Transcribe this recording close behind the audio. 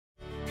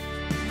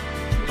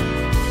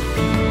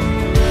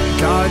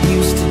God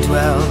used to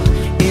dwell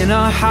in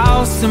a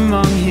house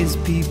among his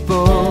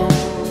people,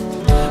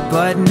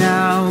 but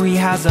now he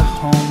has a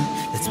home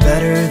that's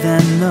better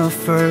than the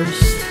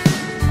first.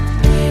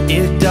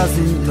 It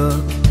doesn't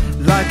look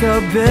like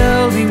a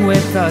building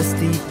with a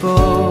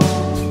steeple.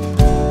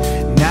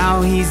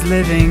 Now he's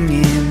living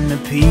in the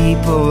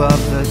people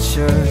of the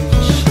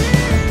church.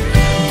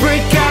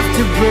 Brick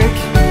after brick,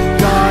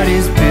 God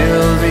is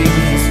building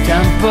his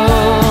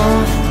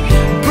temple.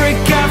 Brick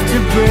after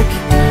brick,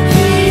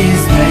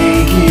 he's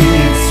making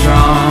it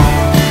strong.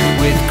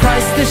 With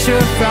Christ the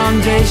sure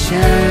foundation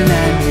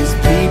and his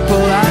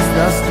people as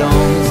the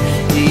stones,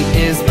 he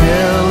is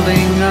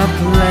building a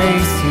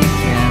place he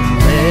can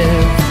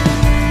live.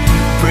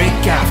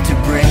 Brick after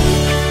brick.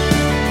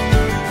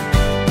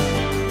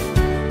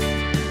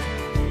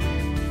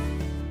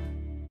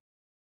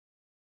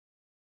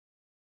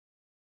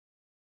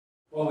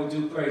 Well, we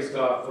do praise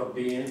God for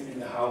being in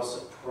the house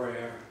of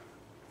prayer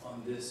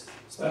on this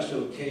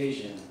special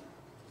occasion.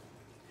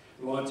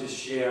 We want to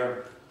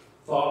share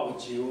thought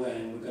with you,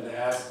 and we're going to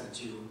ask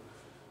that you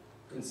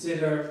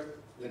consider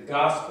the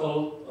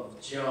Gospel of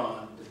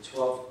John, the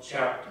 12th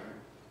chapter.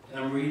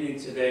 And I'm reading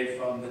today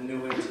from the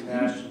New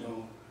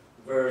International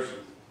Version.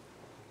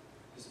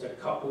 Just a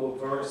couple of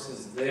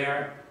verses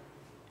there.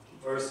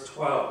 Verse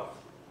 12.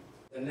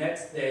 The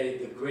next day,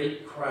 the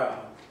great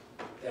crowd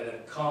that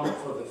had come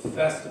for the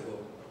festival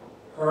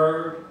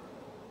heard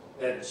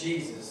that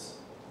Jesus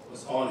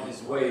was on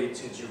his way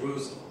to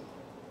Jerusalem.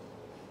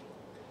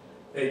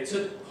 They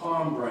took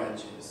palm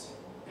branches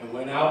and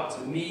went out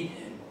to meet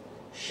him,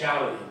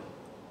 shouting,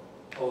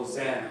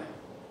 "Hosanna!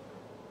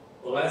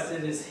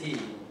 Blessed is he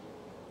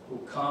who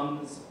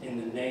comes in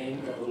the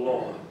name of the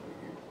Lord.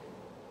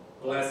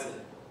 Blessed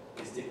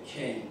is the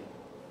King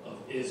of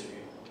Israel."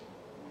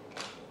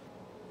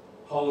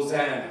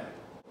 Hosanna.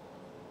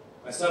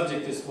 My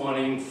subject this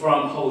morning,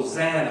 from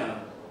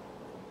Hosanna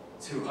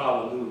to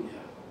Hallelujah.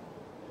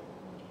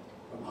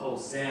 From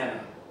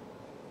Hosanna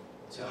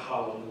to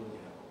Hallelujah.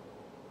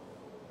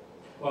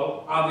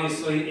 Well,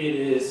 obviously it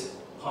is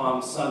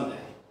Palm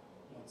Sunday,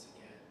 once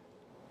again.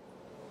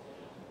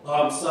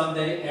 Palm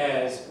Sunday,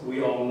 as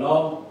we all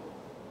know,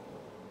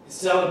 is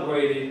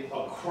celebrated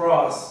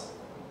across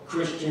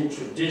Christian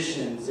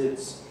traditions.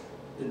 It's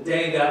the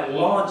day that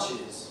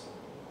launches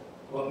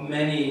what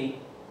many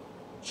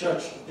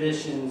church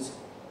traditions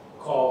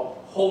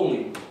call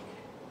Holy Week.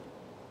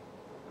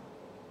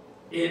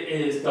 It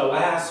is the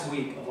last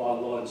week of our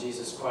Lord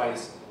Jesus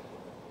Christ,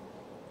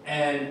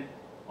 and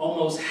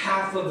almost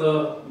half of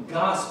the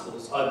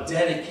Gospels are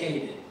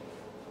dedicated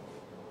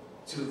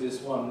to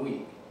this one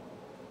week.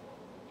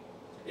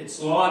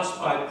 It's launched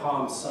by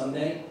Palm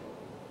Sunday,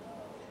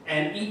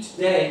 and each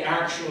day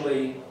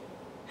actually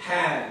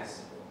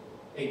has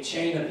a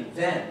chain of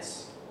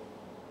events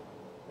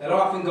that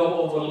often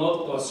go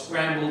overlooked or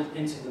scrambled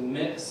into the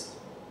mix.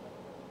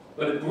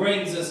 But it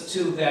brings us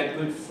to that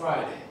Good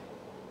Friday,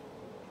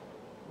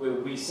 where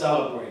we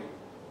celebrate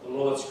the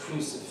Lord's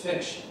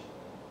crucifixion.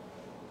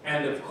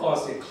 And of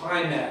course, it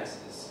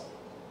climaxes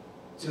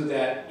to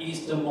that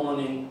Easter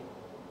morning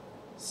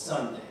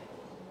Sunday,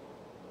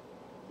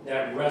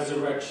 that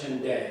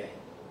resurrection day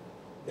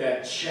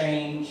that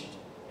changed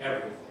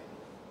everything.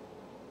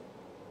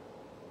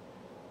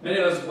 Many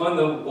of us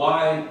wonder,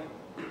 why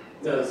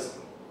does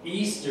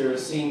Easter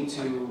seem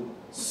to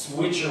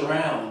switch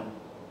around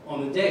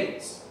on the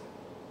dates?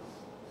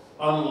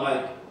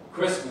 Unlike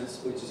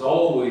Christmas, which is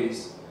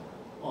always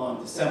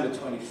on December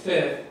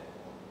 25th,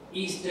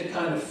 Easter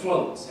kind of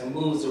floats and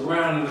moves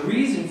around. And the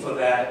reason for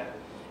that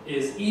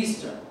is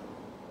Easter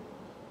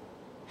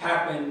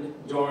happened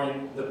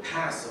during the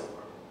Passover.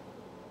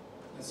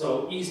 And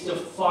so Easter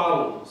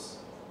follows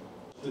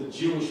the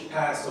Jewish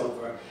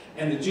Passover,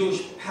 and the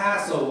Jewish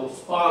Passover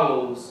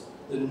follows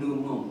the new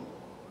moon.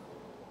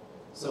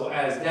 So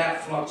as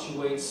that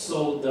fluctuates,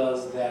 so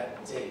does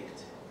that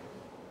date.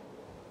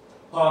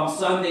 Palm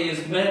Sunday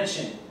is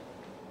mentioned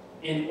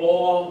in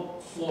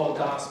all four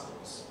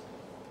Gospels,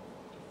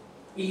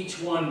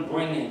 each one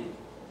bringing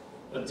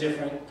a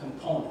different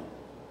component.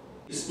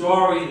 The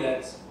story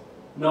that's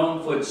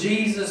known for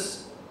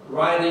Jesus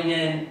riding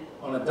in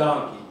on a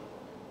donkey.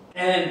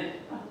 And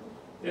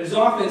it is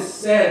often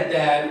said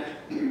that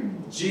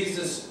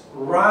Jesus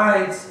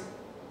rides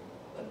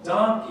a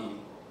donkey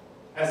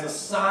as a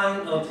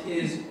sign of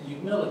his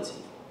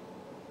humility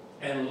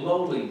and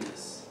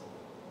lowliness.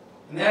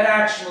 And that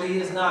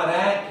actually is not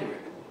accurate,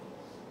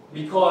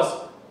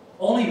 because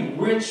only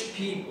rich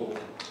people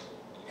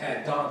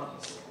had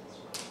donkeys.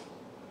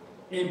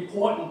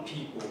 Important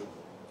people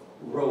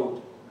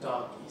rode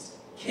donkeys.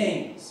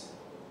 Kings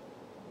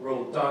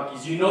rode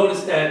donkeys. You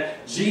notice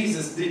that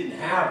Jesus didn't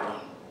have one.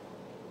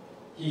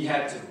 He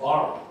had to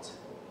borrow it.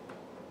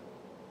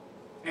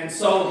 And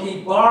so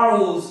he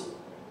borrows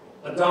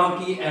a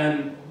donkey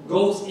and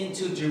goes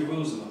into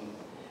Jerusalem.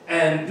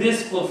 And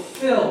this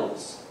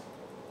fulfills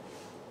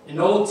an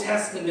Old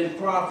Testament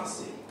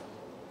prophecy.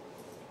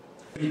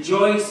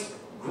 Rejoice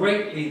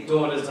greatly,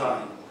 daughter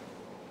Zion.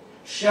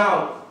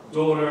 Shout,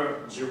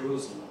 daughter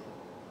Jerusalem.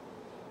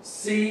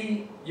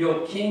 See,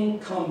 your king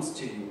comes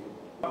to you,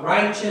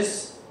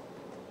 righteous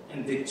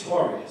and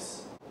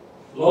victorious,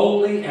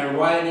 lowly and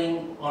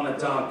riding on a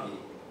donkey,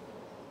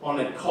 on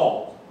a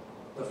colt,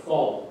 the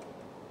foal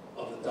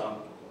of the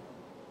donkey.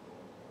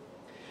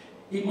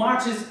 He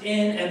marches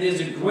in, and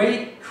there's a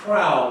great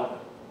crowd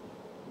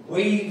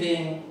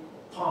waving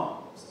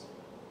palms.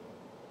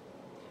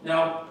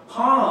 Now,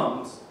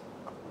 palms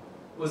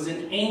was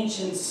an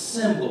ancient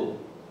symbol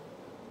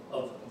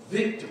of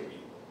victory.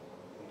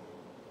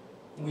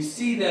 We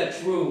see that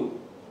through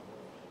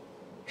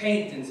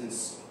paintings and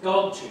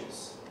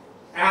sculptures.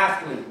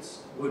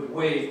 Athletes would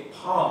wave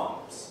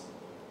palms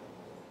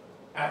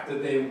after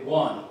they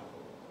won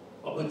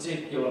a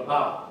particular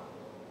bout.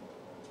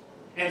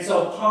 And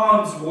so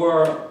palms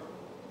were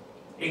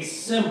a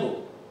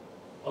symbol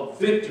of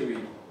victory,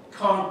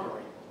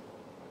 conquering.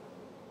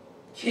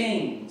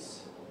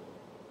 Kings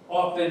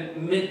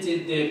often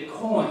minted their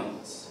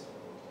coins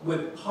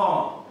with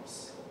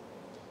palms,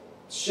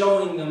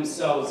 showing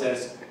themselves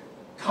as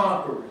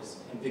conquerors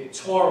and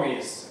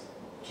victorious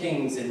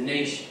kings and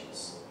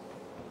nations.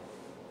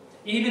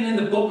 Even in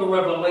the book of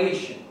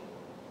Revelation,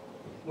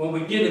 when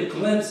we get a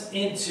glimpse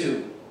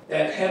into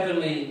that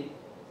heavenly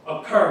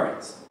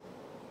occurrence,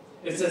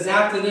 it says,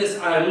 after this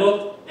I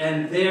looked,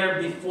 and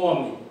there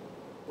before me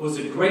was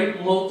a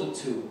great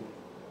multitude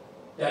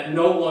that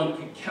no one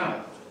could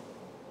count,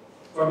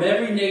 from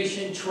every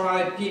nation,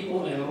 tribe,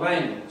 people, and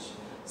language,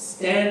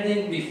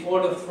 standing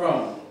before the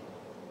throne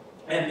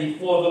and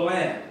before the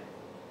Lamb.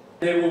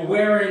 They were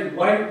wearing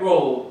white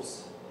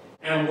robes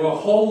and were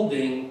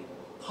holding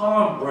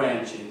palm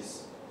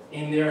branches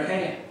in their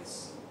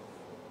hands.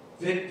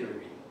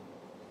 Victory.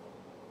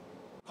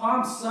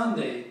 Palm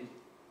Sunday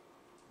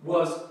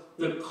was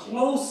the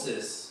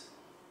closest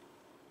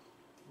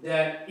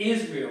that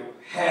Israel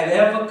had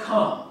ever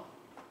come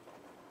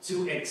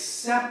to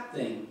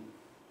accepting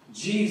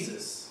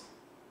Jesus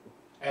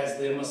as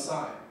their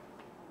Messiah.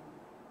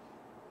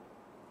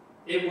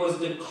 It was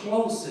the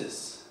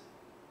closest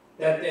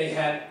that they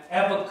had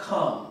ever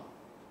come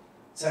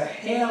to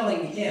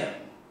hailing him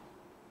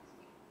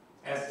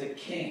as the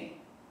King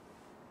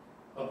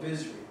of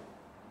Israel.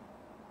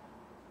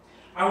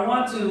 I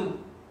want to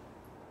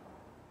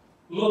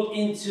look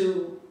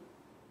into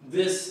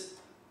this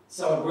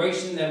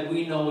celebration that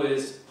we know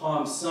as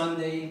Palm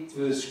Sunday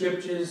through the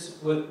scriptures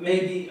with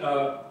maybe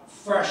a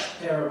fresh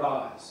pair of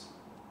eyes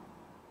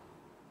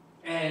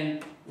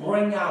and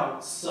bring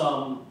out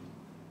some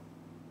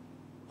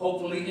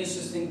hopefully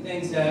interesting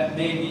things that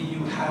maybe you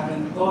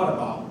haven't thought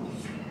about.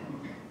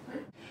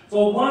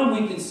 For one,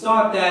 we can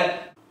start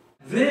that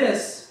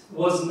this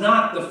was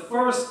not the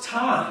first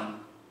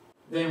time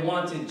they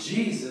wanted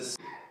Jesus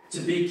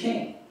to be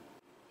king.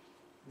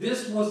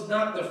 This was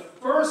not the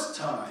first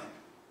time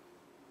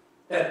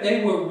that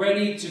they were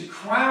ready to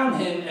crown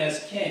him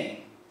as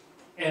king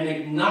and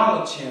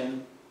acknowledge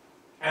him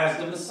as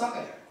the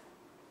Messiah.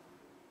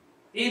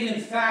 It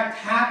in fact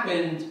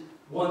happened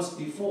once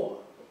before.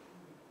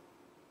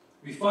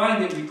 We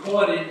find it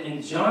recorded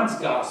in John's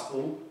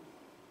Gospel,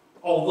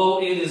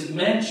 although it is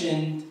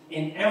mentioned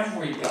in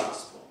every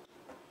Gospel.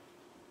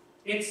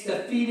 It's the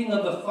feeding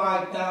of the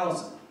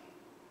 5,000.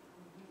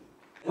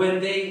 When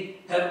they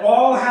had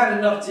all had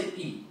enough to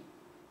eat,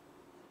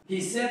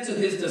 he said to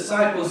his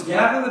disciples,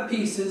 "Gather the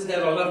pieces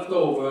that are left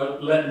over,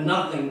 let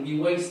nothing be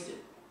wasted."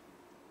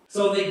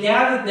 So they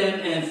gathered them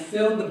and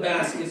filled the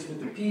baskets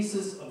with the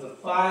pieces of the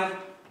 5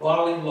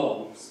 barley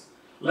loaves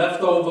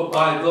left over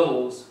by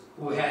those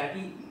who had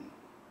eaten.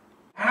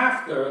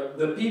 After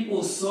the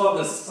people saw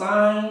the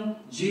sign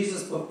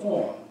Jesus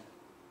performed,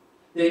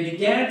 they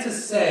began to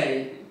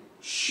say,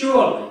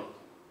 "Surely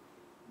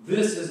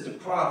this is the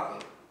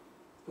prophet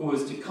who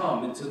is to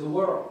come into the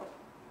world."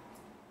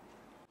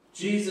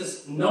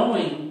 Jesus,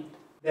 knowing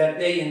that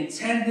they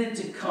intended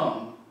to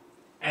come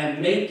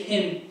and make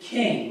him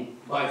king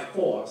by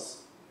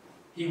force,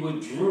 he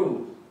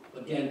withdrew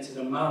again to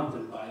the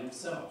mountain by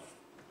himself.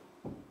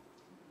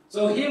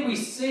 So here we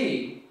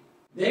see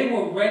they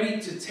were ready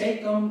to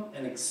take him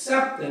and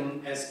accept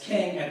him as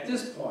king at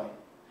this point.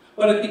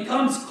 But it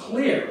becomes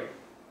clear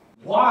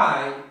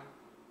why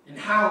and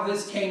how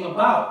this came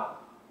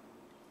about.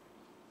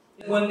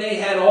 When they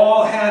had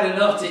all had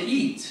enough to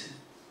eat,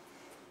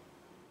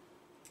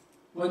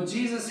 when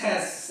Jesus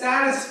has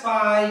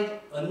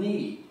satisfied a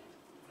need,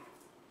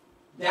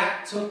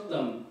 that took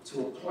them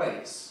to a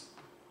place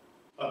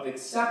of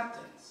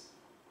acceptance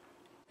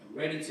and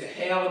ready to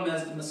hail him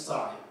as the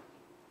Messiah,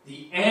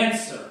 the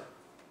answer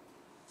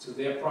to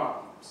their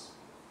problems.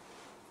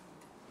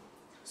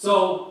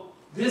 So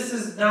this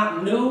is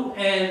not new,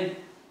 and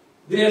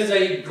there's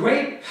a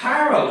great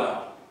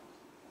parallel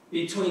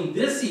between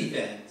this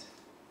event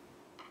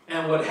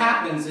and what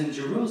happens in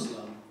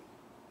Jerusalem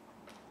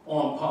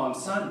on Palm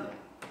Sunday.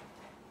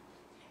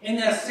 In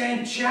that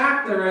same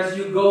chapter, as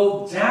you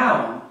go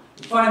down,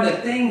 you find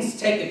that things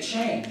take a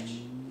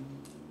change.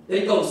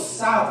 They go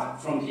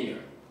south from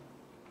here.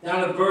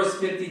 Down to verse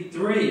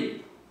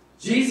 53.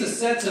 Jesus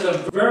said to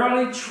them,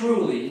 "Verily,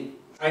 truly,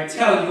 I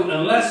tell you,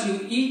 unless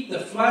you eat the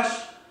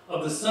flesh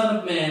of the Son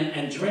of Man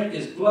and drink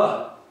his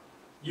blood,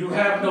 you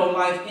have no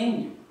life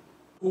in you.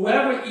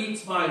 Whoever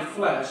eats my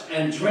flesh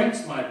and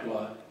drinks my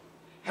blood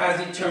has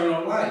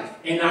eternal life,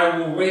 and I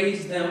will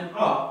raise them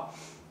up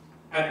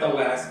at the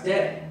last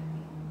day.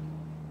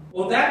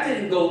 Well, that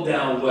didn't go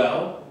down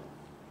well.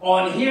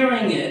 On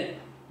hearing it,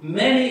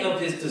 many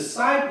of his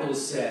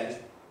disciples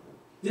said,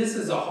 "This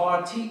is a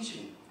hard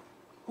teaching.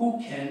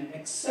 Who can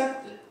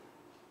accept it?"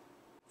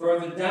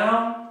 Further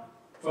down,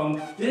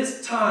 from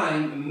this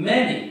time,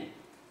 many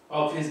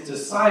of his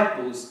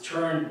disciples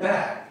turned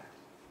back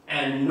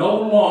and no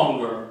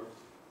longer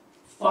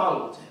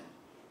followed him.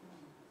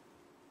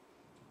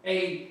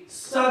 A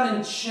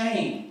sudden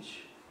change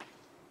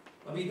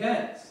of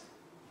events.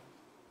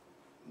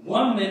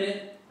 1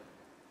 minute,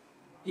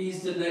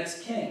 he's the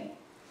next king.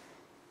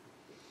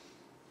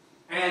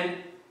 And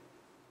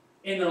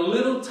in a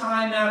little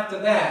time after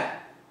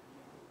that,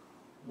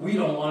 we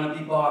don't want to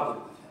be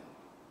bothered with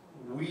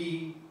him.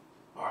 We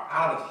are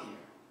out of here.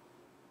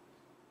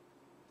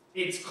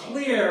 It's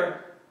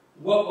clear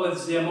what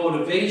was their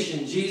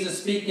motivation.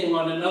 Jesus speaking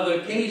on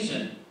another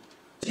occasion.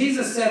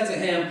 Jesus said to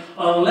him,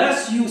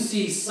 "Unless you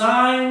see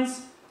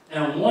signs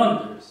and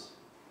wonders,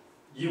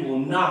 you will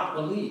not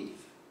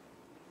believe."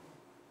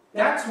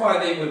 That's why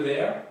they were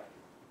there.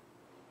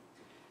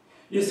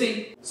 You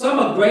see, some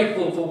are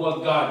grateful for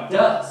what God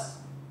does,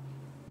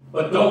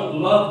 but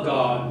don't love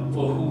God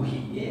for who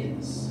he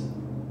is.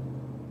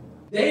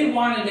 They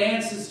wanted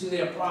answers to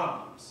their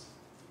problems.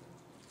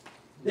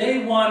 They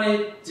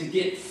wanted to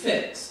get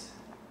fixed.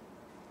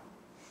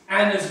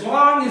 And as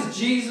long as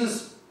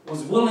Jesus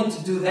was willing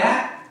to do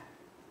that,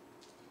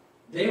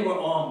 they were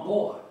on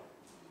board.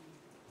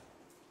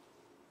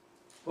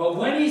 But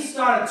when he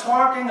started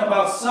talking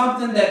about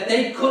something that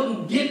they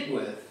couldn't get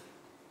with,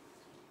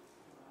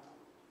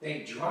 they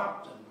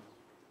dropped him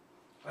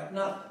like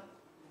nothing.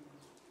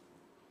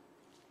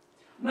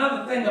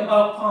 Another thing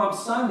about Palm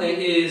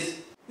Sunday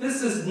is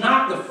this is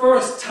not the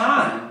first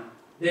time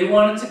they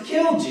wanted to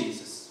kill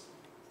Jesus.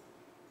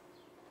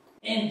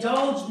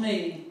 Indulge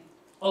me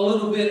a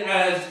little bit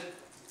as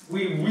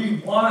we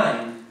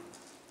rewind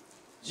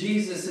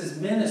Jesus'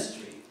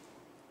 ministry.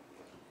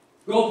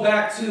 Go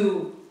back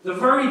to the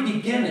very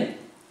beginning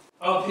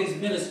of his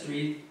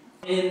ministry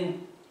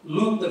in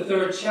Luke, the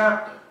 3rd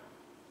chapter.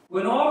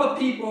 When all the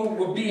people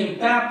were being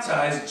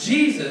baptized,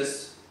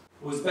 Jesus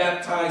was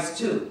baptized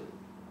too.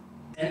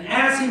 And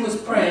as he was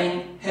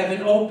praying,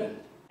 heaven opened,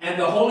 and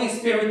the Holy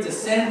Spirit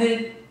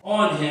descended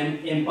on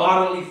him in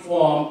bodily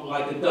form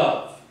like a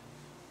dove.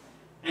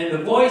 And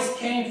the voice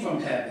came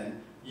from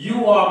heaven,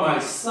 "You are my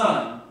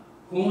Son,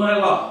 whom I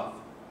love.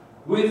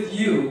 With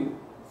you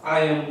I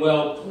am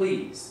well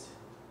pleased."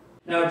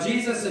 Now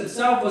Jesus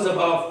himself was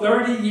about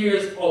 30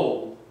 years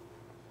old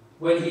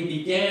when he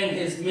began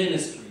his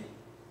ministry.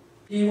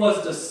 He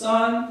was the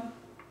son,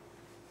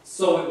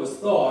 so it was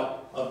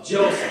thought, of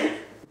Joseph,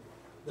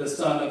 the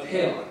son of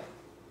Heli.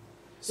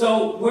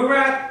 So we're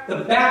at the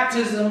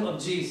baptism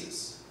of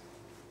Jesus,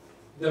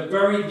 the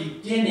very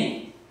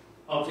beginning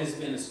of his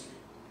ministry.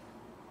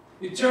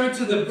 You turn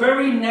to the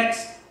very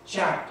next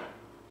chapter.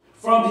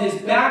 From his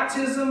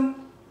baptism,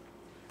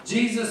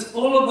 Jesus,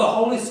 full of the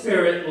Holy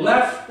Spirit,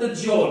 left the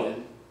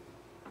Jordan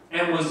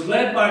and was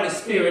led by the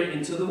Spirit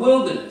into the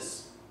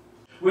wilderness,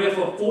 where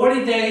for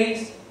 40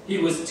 days he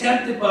was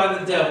tempted by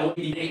the devil.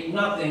 He ate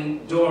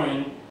nothing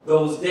during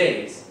those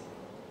days,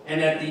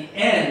 and at the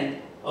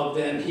end of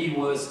them he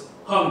was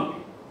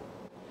hungry.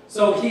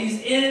 So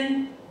he's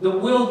in the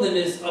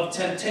wilderness of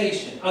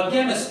temptation.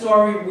 Again, a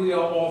story we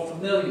are all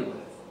familiar with.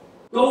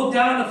 Go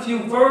down a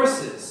few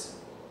verses.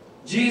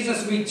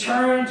 Jesus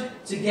returned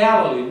to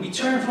Galilee.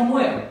 Returned from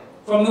where?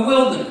 From the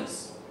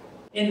wilderness.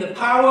 In the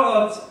power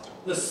of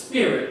the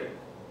Spirit,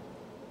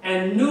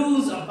 and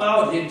news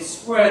about him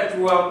spread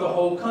throughout the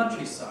whole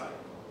countryside.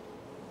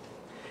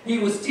 He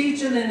was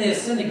teaching in their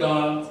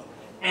synagogues,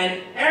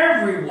 and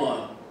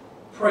everyone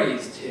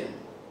praised him.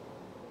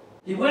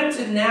 He went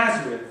to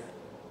Nazareth,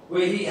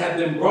 where he had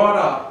been brought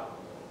up,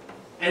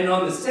 and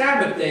on the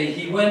Sabbath day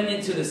he went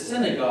into the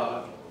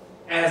synagogue,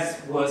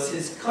 as was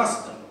his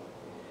custom.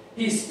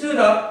 He stood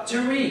up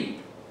to read,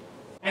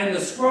 and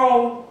the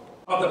scroll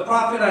of the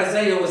prophet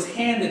Isaiah was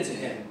handed to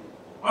him.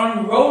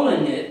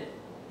 Unrolling it,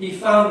 he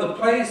found the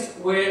place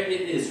where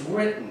it is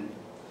written,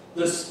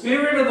 "The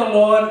Spirit of the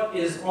Lord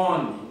is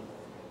on me,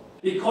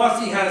 because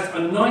he has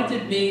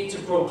anointed me to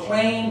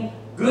proclaim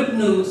good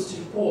news to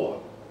the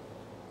poor.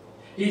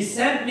 He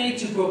sent me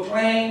to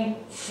proclaim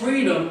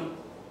freedom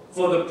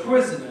for the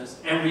prisoners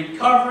and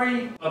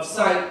recovery of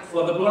sight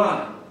for the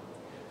blind,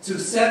 to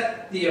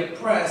set the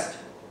oppressed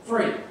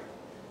free,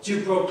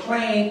 to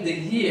proclaim the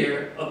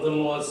year of the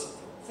Lord's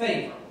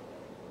favor."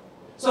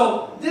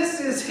 So this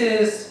is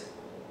his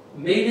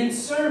maiden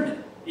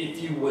sermon,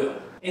 if you will,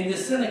 in the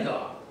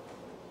synagogue.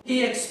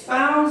 He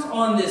expounds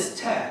on this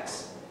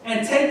text,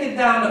 and take it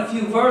down a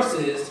few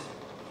verses.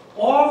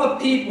 All the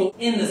people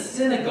in the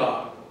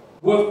synagogue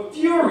were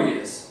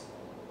furious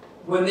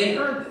when they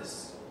heard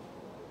this.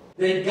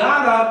 They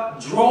got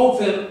up, drove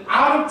him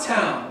out of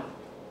town,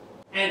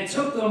 and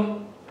took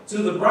him to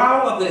the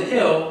brow of the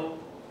hill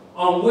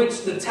on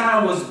which the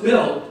town was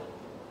built.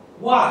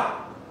 Why?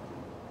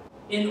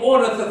 In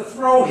order to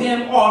throw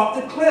him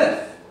off the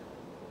cliff.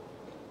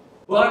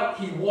 But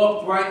he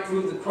walked right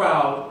through the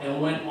crowd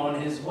and went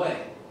on his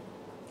way.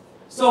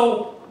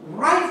 So,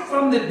 right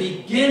from the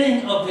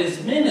beginning of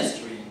his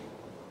ministry,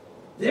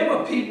 there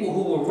were people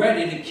who were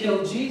ready to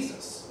kill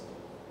Jesus.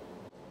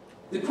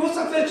 The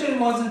crucifixion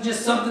wasn't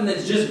just something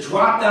that just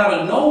dropped out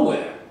of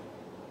nowhere.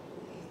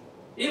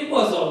 It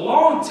was a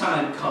long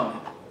time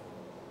coming.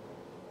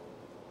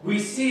 We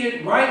see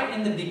it right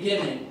in the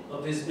beginning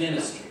of his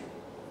ministry.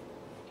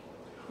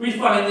 We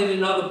find it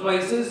in other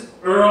places.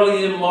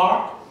 Early in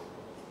Mark,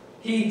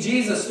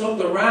 Jesus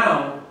looked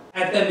around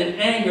at them in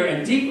anger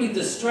and deeply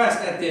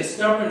distressed at their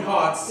stubborn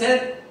hearts,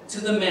 said to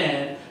the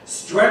man,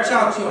 "Stretch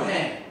out your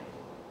hand."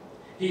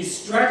 He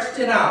stretched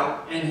it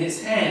out, and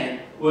his hand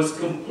was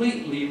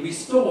completely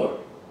restored.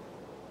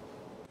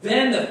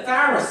 Then the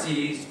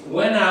Pharisees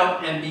went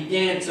out and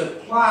began to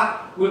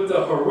plot with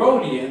the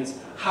Herodians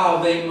how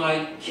they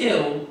might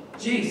kill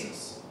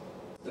Jesus.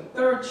 The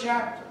 3rd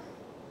chapter.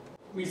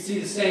 We see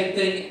the same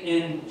thing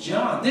in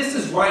John. This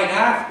is right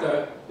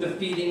after the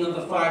feeding of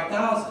the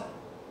 5,000.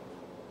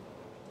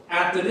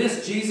 After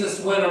this,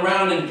 Jesus went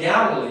around in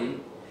Galilee.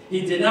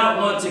 He did not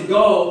want to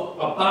go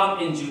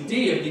about in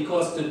Judea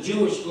because the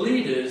Jewish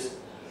leaders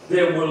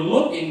there were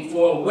looking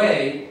for a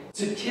way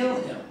to kill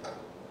him.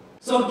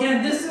 So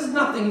again, this is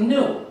nothing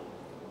new.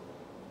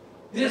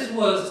 This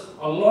was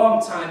a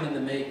long time in the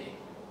making.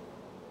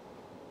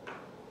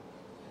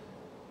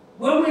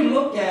 When we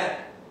look at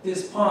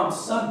this Palm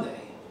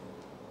Sunday,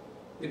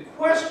 the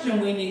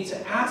question we need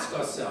to ask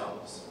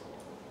ourselves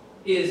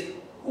is,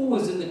 who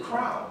was in the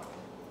crowd?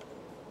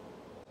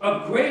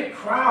 A great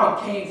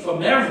crowd came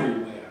from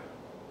everywhere,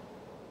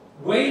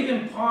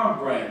 waving palm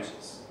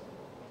branches.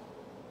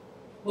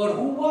 But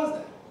who was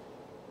it?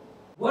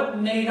 What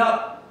made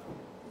up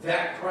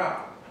that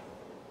crowd?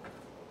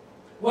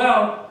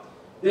 Well,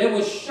 they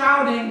were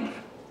shouting,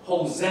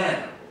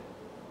 Hosanna.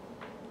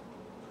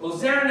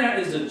 Hosanna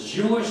is a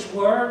Jewish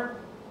word,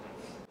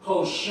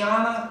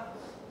 Hosanna,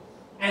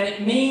 and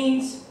it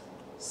means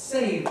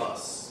save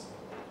us.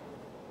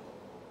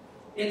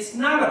 It's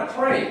not a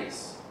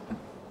praise.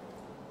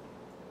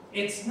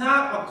 It's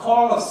not a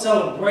call of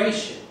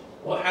celebration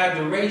or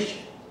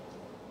adoration.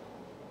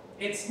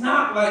 It's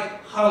not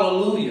like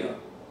hallelujah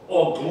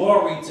or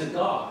glory to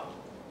God.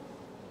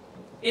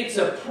 It's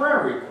a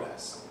prayer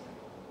request.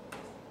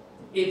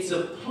 It's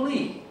a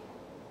plea.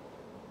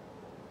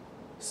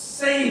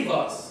 Save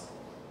us.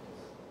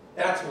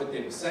 That's what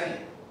they were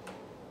saying.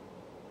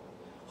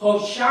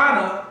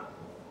 Hosanna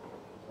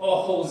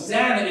or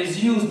Hosanna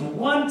is used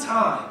one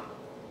time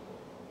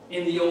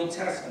in the Old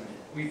Testament.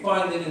 We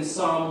find it in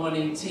Psalm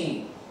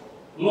 118.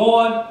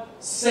 Lord,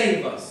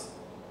 save us.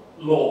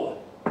 Lord,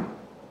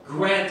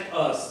 grant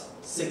us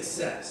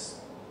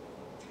success.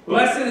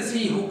 Blessed is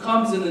he who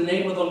comes in the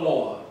name of the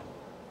Lord.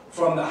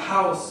 From the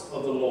house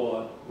of the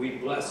Lord, we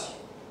bless you.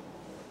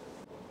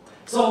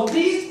 So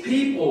these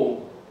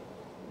people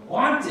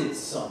wanted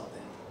something.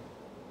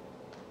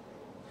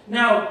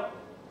 Now,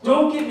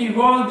 don't get me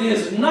wrong,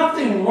 there's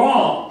nothing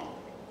wrong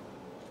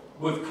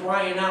with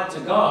crying out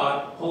to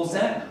God,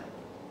 Hosanna.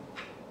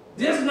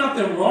 There's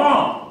nothing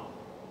wrong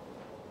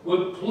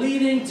with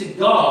pleading to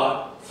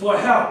God for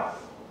help.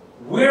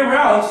 Where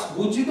else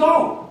would you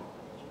go?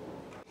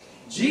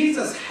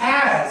 Jesus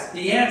has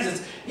the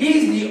answers.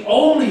 He's the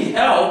only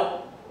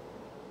help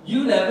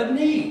you'd ever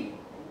need.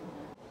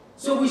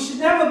 So we should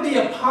never be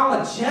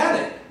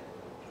apologetic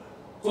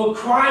for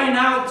crying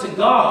out to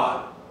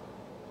God,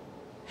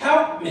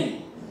 help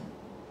me,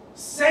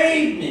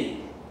 save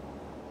me.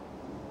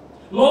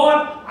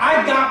 Lord,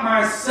 I got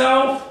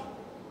myself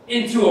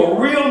into a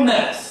real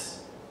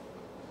mess,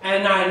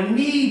 and I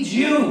need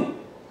you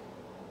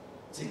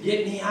to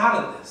get me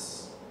out of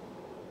this.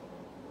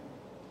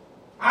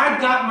 I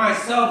got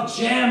myself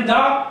jammed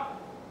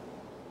up,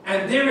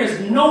 and there is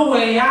no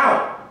way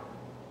out,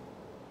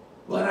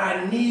 but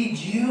I need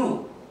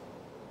you.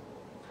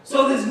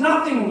 So there's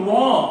nothing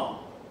wrong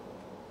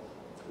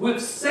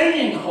with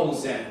saying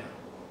Hosanna.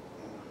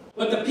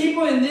 But the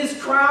people in this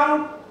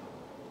crowd,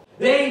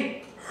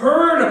 they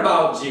heard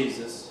about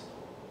Jesus,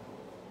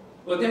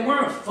 but they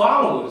weren't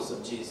followers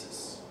of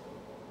Jesus.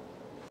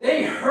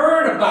 They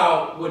heard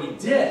about what he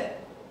did,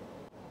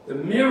 the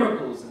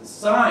miracles and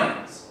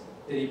signs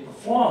that he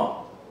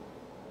performed.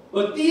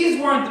 But these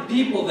weren't the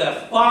people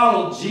that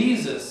followed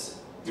Jesus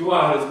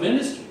throughout his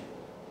ministry.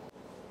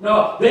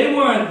 No, they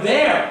weren't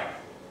there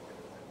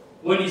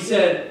when he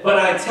said, but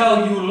I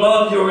tell you,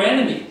 love your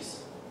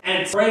enemies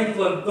and pray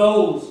for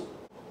those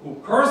who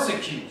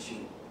persecute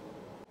you.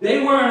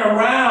 They weren't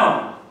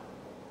around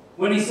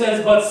when he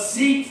says, but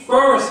seek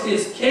first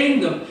his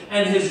kingdom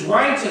and his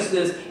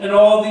righteousness, and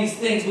all these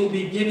things will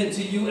be given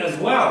to you as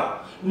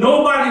well.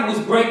 Nobody was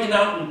breaking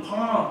out in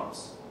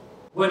palms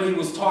when he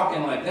was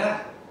talking like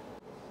that.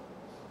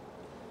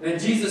 And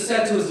Jesus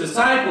said to his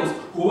disciples,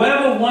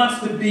 whoever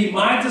wants to be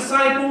my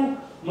disciple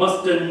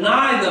must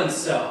deny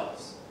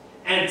themselves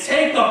and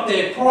take up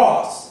their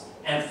cross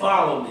and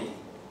follow me.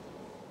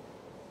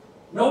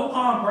 No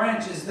palm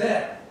branches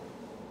there.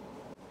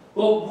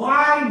 But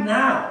why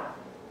now?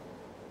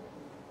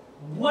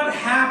 What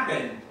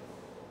happened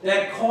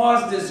that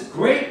caused this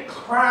great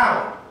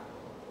crowd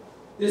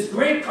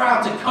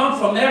to come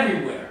from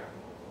everywhere?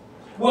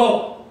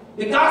 Well,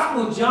 the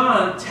Gospel of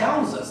John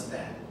tells us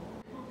that.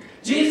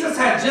 Jesus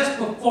had just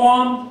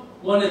performed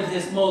one of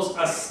his most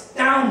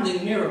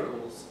astounding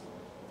miracles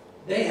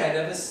they had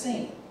ever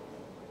seen,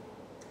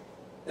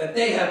 that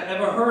they have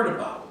ever heard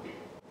about.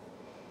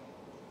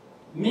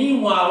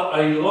 Meanwhile,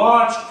 a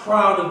large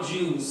crowd of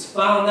Jews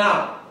found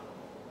out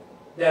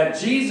that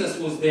Jesus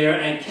was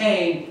there and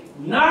came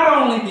not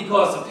only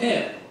because of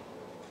him,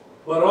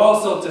 but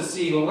also to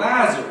see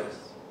Lazarus,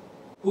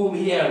 whom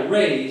he had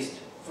raised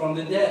from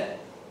the dead.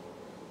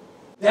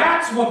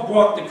 That's what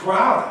brought the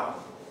crowd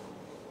out.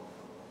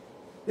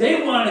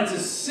 They wanted to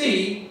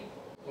see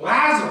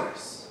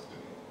Lazarus.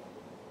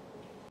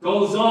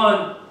 Goes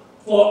on,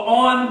 for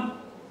on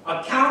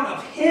account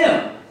of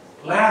him,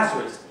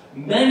 Lazarus,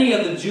 many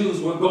of the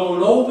Jews were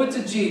going over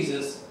to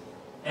Jesus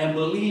and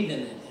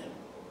believing in him.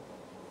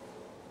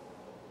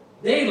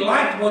 They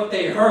liked what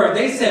they heard.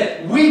 They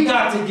said, we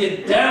got to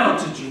get down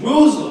to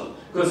Jerusalem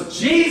because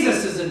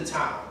Jesus is in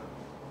town.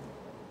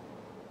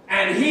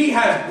 And he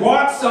has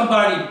brought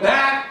somebody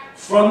back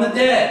from the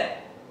dead.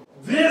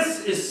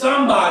 This is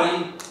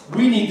somebody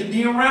we need to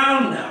be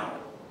around now.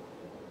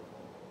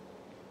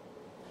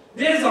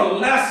 There's a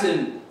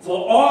lesson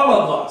for all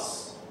of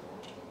us,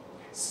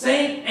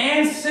 saint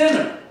and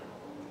sinner,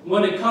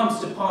 when it comes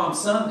to Palm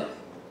Sunday.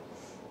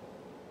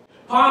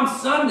 Palm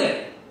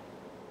Sunday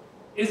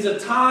is a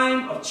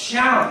time of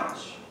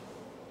challenge.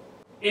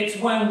 It's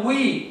when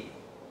we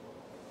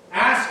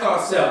ask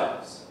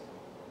ourselves,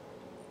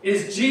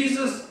 is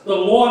Jesus the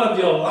Lord of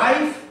your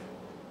life?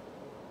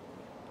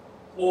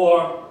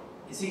 Or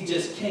is he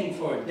just king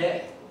for a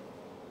day?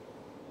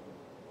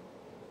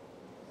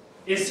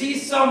 Is he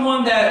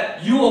someone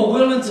that you are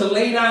willing to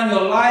lay down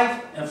your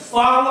life and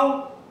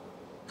follow,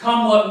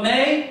 come what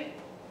may?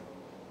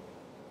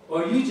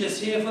 Or are you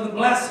just here for the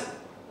blessing?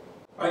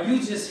 Are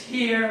you just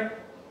here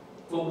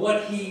for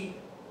what he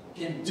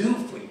can do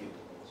for you?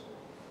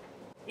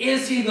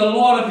 Is he the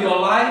Lord of your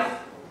life?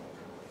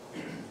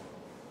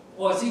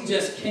 Or is he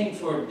just king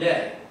for a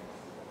day?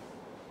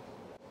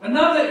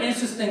 Another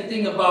interesting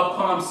thing about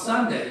Palm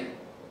Sunday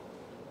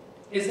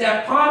is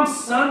that Palm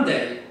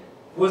Sunday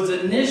was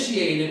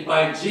initiated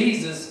by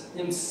Jesus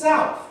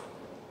himself.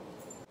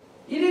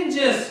 He didn't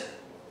just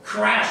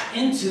crash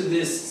into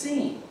this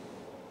scene.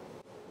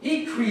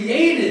 He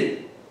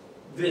created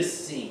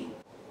this scene.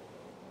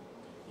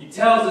 He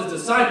tells his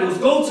disciples,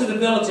 go to the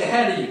village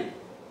ahead of you.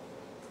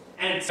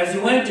 And as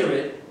you enter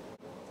it,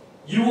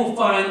 you will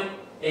find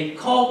a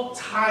colt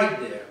tied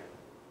there,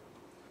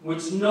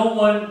 which no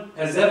one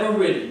has ever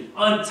ridden.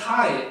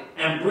 Untie it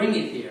and bring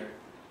it here.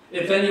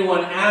 If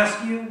anyone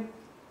asks you,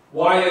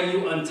 why are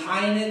you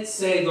untying it?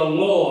 Say, the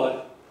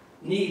Lord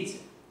needs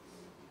it.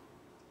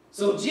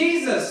 So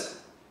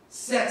Jesus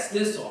sets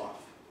this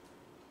off.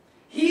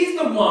 He's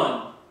the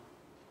one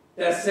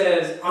that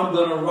says, I'm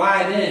going to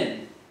ride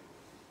in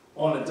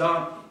on a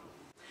donkey.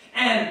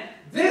 And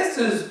this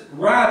is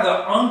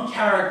rather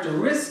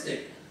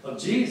uncharacteristic of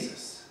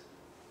Jesus,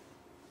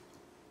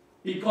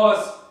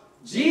 because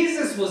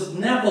Jesus was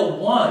never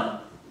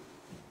one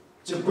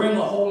to bring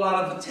a whole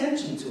lot of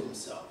attention to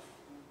himself.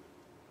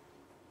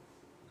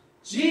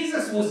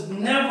 Jesus was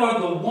never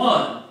the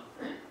one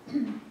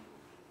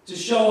to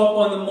show up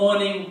on the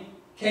morning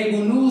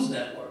cable news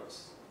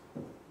networks.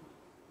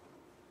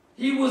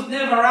 He was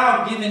never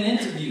out giving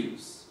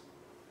interviews.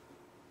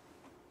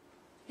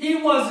 He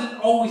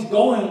wasn't always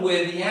going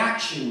where the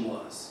action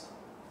was,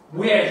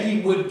 where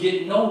he would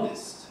get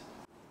noticed.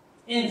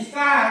 In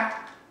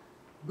fact,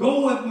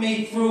 go with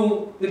me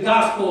through the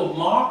Gospel of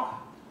Mark.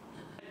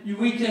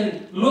 We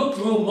can look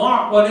through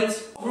Mark, but it's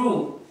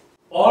through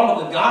all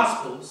of the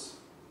Gospels.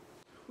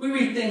 We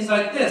read things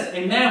like this.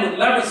 A man with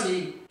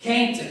leprosy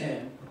came to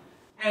him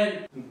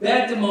and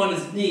begged him on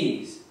his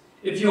knees,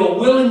 if you are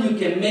willing, you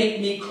can make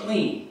me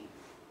clean.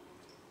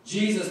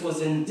 Jesus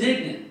was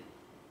indignant.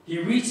 He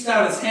reached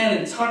out his hand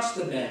and touched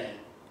the man.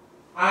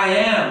 I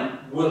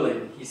am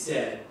willing, he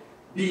said,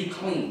 be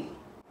clean.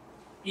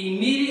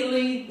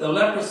 Immediately the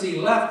leprosy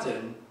left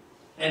him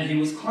and he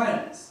was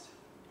cleansed.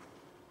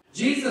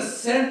 Jesus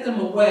sent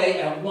them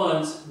away at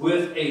once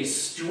with a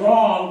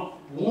strong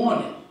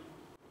warning.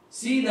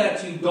 See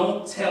that you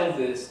don't tell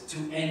this to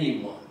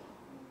anyone,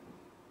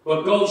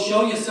 but go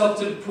show yourself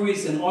to the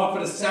priest and offer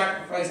the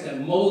sacrifice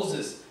that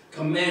Moses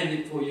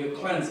commanded for your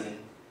cleansing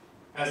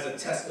as a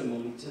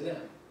testimony to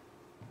them.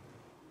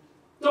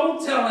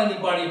 Don't tell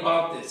anybody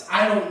about this.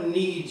 I don't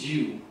need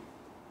you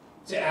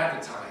to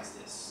advertise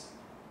this.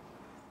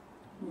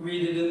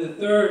 Read it in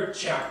the 3rd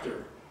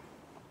chapter.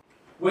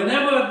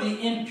 Whenever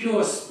the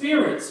impure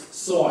spirits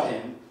saw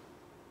him,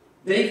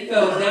 they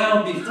fell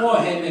down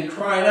before him and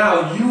cried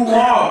out, you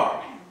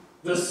are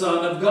the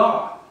Son of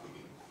God.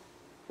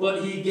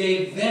 But he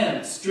gave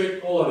them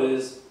strict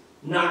orders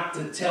not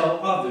to tell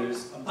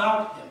others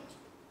about him.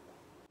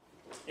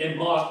 In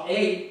Mark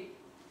 8,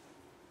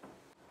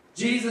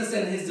 Jesus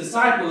and his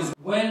disciples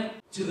went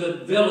to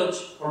the village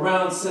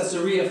around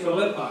Caesarea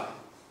Philippi.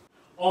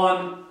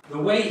 On the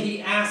way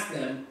he asked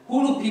them,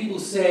 "Who do people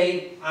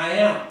say I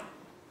am?"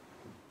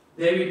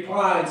 They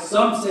replied,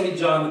 "Some say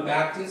John the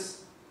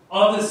Baptist,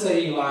 others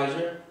say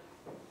Elijah,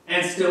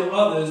 and still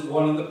others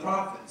one of the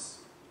prophets."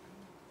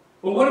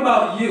 "But what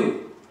about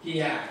you?"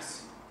 he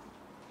asked.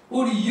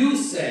 "Who do you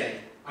say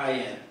I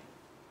am?"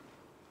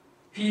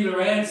 Peter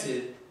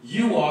answered,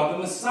 "You are the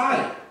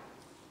Messiah."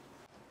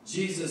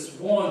 Jesus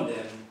warned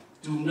them,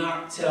 "Do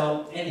not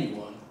tell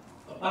anyone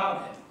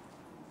about him."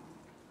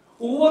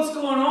 Well, what's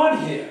going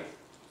on here?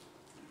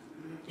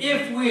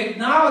 If we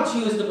acknowledge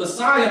you as the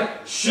Messiah,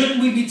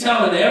 shouldn't we be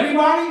telling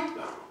everybody?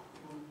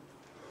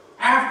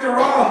 After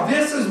all,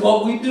 this is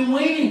what we've been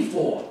waiting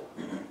for.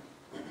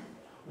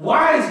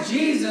 Why is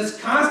Jesus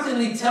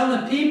constantly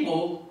telling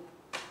people,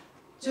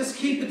 just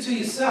keep it to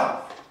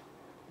yourself?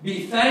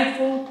 Be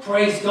thankful,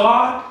 praise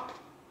God,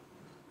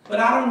 but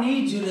I don't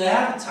need you to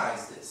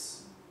advertise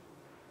this.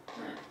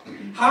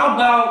 How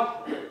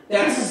about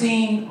that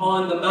scene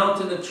on the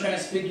Mountain of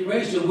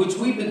Transfiguration, which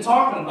we've been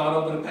talking about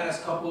over the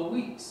past couple of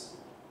weeks?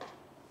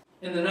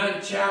 In the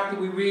 9th chapter,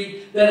 we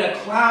read that a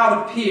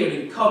cloud appeared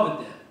and covered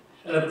them,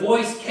 and a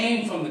voice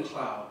came from the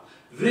cloud.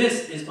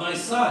 "This is my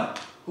son,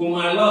 whom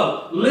I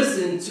love.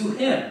 Listen to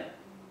him."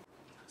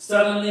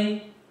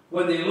 Suddenly,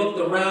 when they looked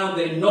around,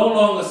 they no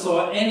longer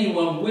saw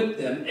anyone with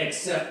them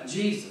except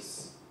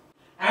Jesus.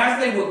 As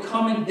they were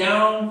coming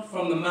down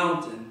from the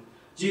mountain,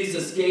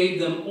 Jesus gave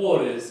them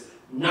orders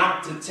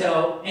not to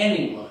tell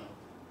anyone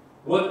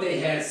what they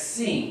had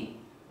seen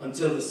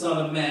until the Son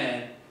of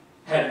Man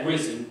had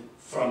risen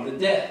from the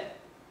dead.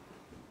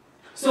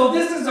 So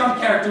this is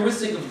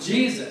uncharacteristic of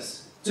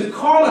Jesus, to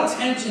call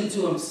attention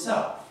to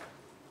himself.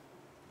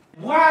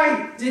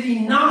 Why did he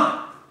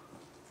not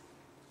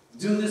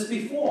do this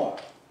before?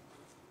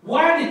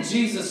 Why did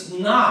Jesus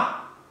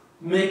not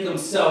make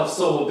himself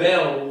so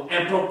available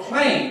and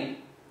proclaim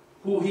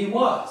who he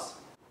was?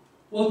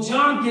 Well,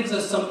 John gives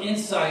us some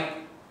insight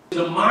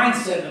into the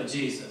mindset of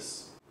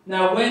Jesus.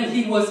 Now, when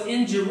he was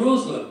in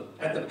Jerusalem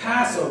at the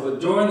Passover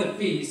during the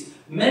feast,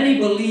 many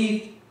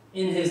believed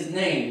in his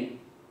name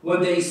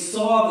when they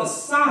saw the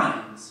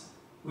signs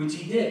which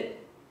he did.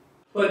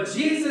 But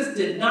Jesus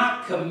did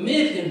not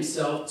commit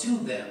himself to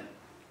them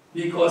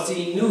because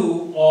he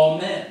knew all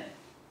men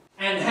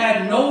and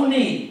had no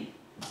need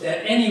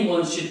that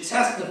anyone should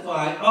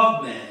testify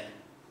of man,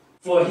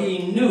 for he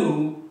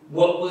knew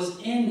what was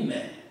in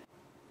man.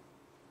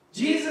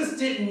 Jesus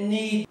didn't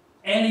need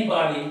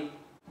anybody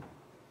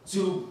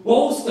to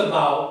boast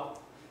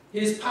about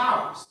his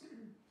powers,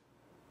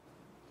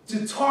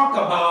 to talk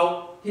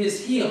about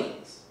his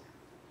healings,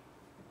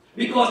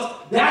 because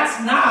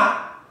that's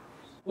not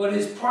what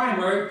his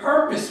primary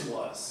purpose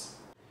was.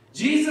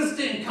 Jesus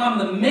didn't come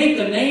to make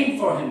a name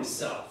for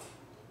himself.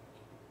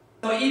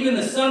 So even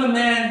the Son of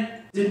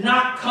Man did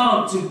not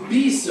come to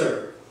be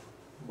served,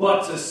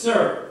 but to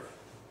serve,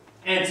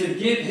 and to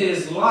give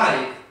his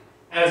life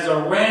as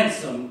a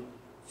ransom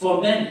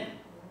for many.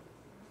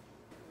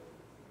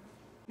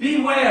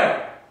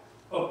 Beware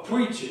of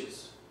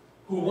preachers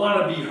who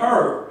want to be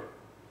heard,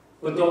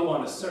 but don't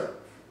want to serve.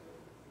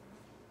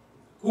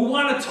 Who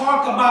want to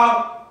talk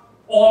about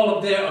all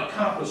of their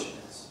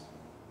accomplishments.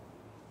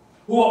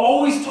 Who are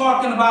always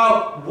talking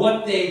about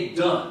what they've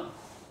done,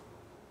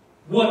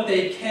 what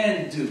they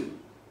can do.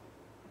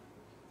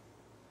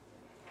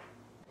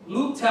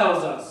 Luke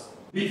tells us,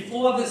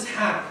 before this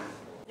happened,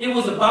 it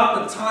was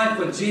about the time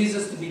for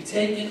Jesus to be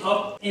taken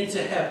up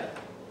into heaven.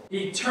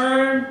 He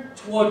turned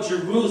toward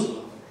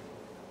Jerusalem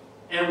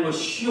and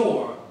was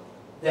sure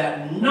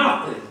that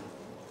nothing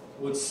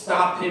would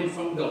stop him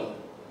from going.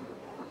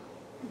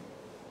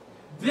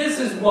 This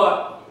is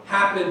what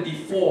happened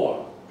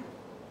before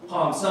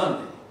Palm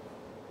Sunday.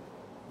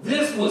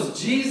 This was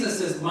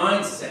Jesus'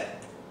 mindset.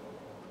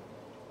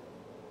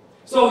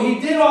 So he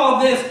did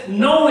all this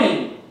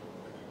knowing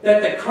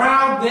that the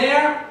crowd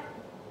there,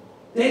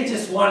 they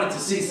just wanted to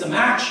see some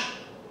action.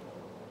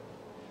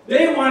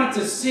 They wanted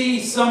to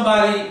see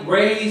somebody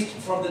raised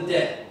from the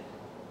dead.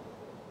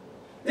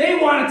 They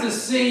wanted to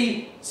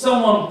see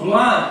someone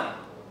blind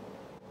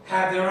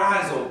have their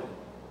eyes open.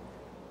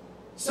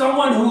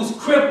 Someone who's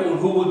crippled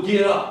who would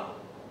get up.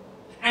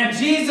 And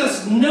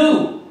Jesus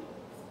knew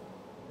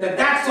that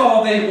that's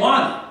all they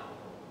wanted.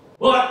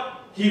 But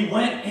he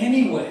went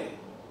anyway.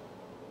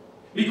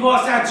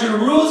 Because at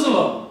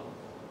Jerusalem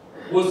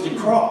was the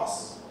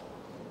cross.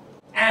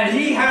 And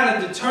he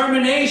had a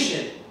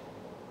determination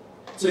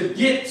to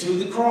get to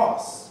the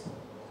cross.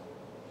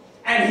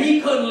 And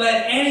he couldn't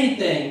let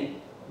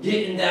anything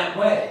get in that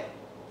way.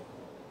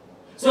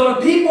 So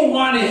the people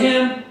wanted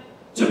him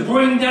to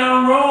bring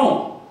down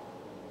Rome.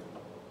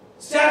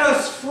 Set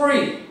us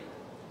free.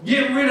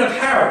 Get rid of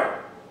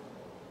Herod.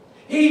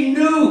 He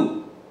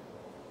knew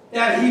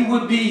that he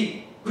would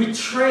be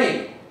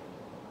betrayed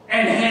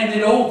and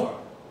handed over.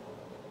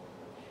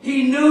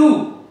 He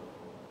knew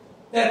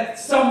that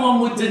someone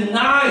would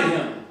deny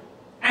him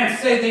and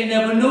say they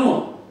never knew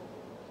him.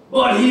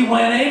 but he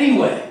went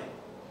anyway.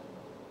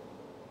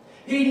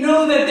 He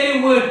knew that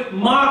they would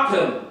mock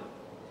him,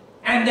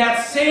 and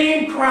that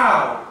same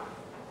crowd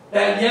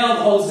that yelled,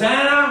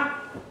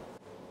 Hosanna,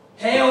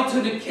 hail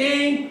to the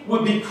King,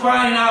 would be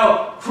crying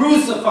out,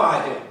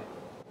 crucify him.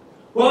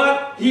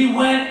 But he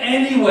went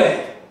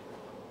anyway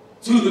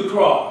to the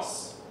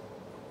cross.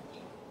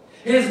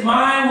 His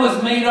mind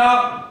was made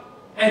up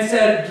and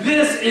said,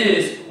 this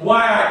is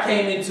why I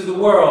came into the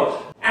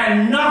world,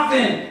 and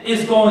nothing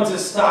is going to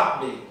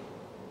stop me.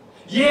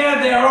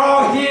 Yeah, they're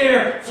all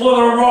here for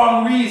the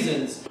wrong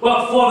reasons,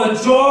 but for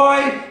the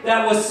joy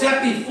that was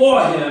set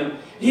before him,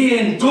 he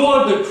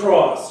endured the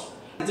cross,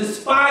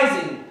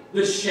 despising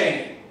the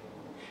shame.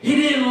 He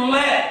didn't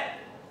let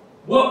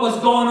what was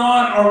going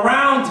on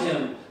around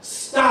him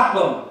stop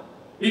him,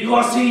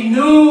 because he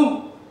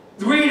knew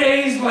 3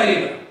 days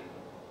later,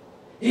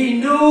 he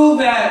knew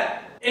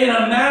that in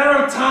a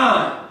matter of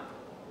time,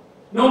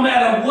 no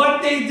matter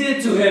what they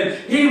did to him,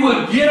 he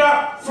would get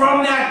up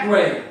from that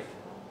grave.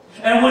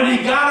 And when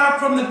he got up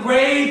from the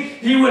grave,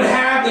 he would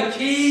have the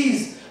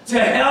keys to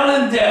hell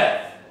and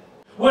death.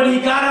 When he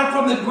got up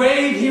from the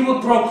grave, he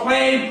would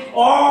proclaim,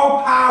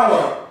 all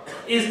power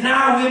is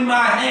now in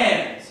my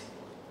hands.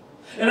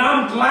 And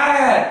I'm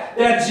glad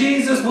that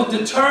Jesus was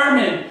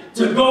determined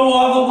to go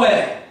all the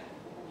way.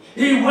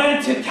 He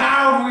went to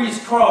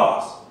Calvary's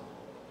cross.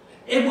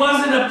 It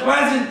wasn't a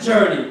pleasant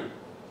journey.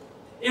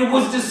 It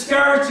was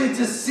discouraging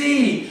to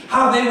see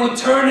how they would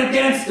turn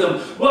against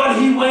him, but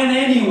he went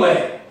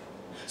anyway.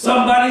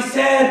 Somebody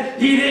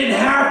said he didn't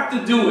have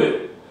to do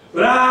it,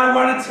 but I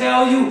want to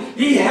tell you,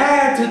 he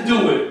had to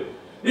do it,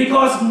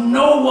 because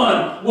no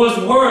one was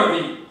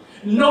worthy.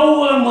 No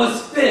one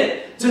was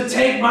fit to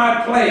take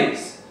my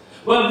place.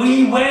 But when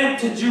he went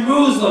to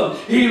Jerusalem,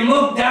 he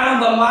looked down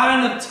the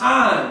line of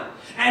time,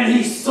 and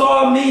he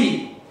saw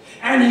me,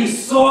 and he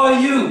saw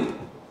you,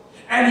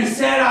 and he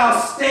said, I'll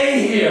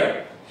stay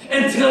here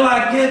until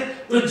I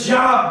get the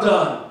job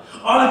done.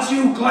 Aren't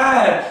you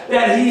glad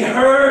that he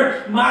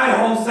heard my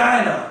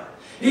Hosanna?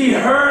 He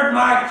heard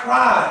my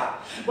cry,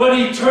 but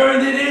he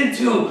turned it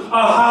into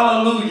a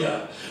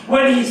hallelujah.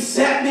 When he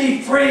set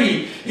me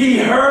free, he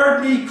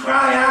heard me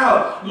cry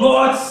out,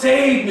 Lord,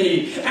 save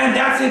me. And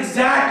that's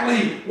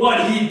exactly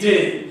what he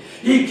did.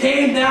 He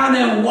came down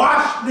and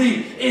washed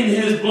me in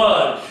his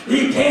blood.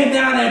 He came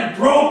down and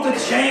broke the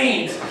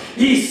chains.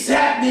 He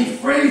set me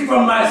free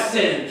from my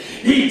sin.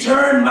 He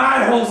turned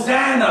my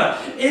Hosanna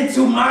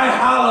into my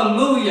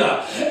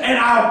hallelujah. And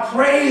I'll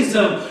praise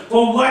him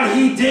for what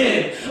he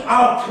did.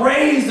 I'll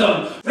praise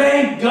him.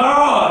 Thank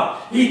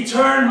God he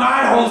turned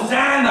my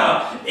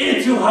Hosanna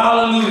into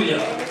hallelujah.